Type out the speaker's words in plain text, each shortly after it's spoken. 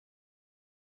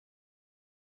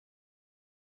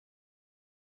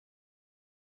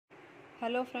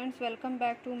Hello friends, welcome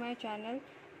back to my channel.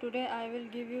 Today I will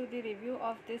give you the review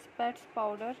of this pets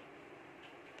powder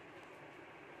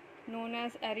known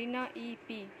as Arena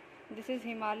EP. This is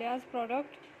Himalaya's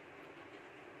product.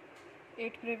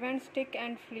 It prevents tick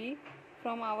and flea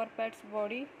from our pet's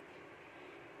body.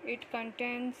 It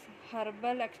contains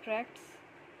herbal extracts,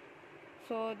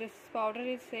 so this powder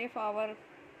is safe for our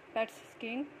pet's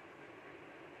skin.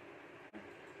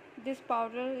 This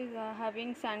powder is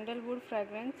having sandalwood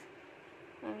fragrance,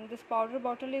 and this powder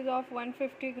bottle is of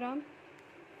 150 gram.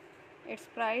 Its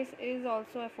price is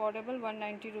also affordable,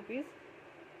 190 rupees.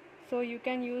 So you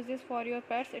can use this for your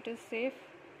pets. It is safe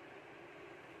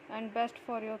and best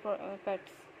for your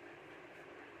pets.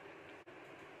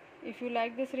 If you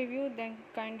like this review, then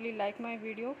kindly like my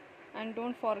video and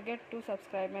don't forget to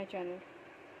subscribe my channel.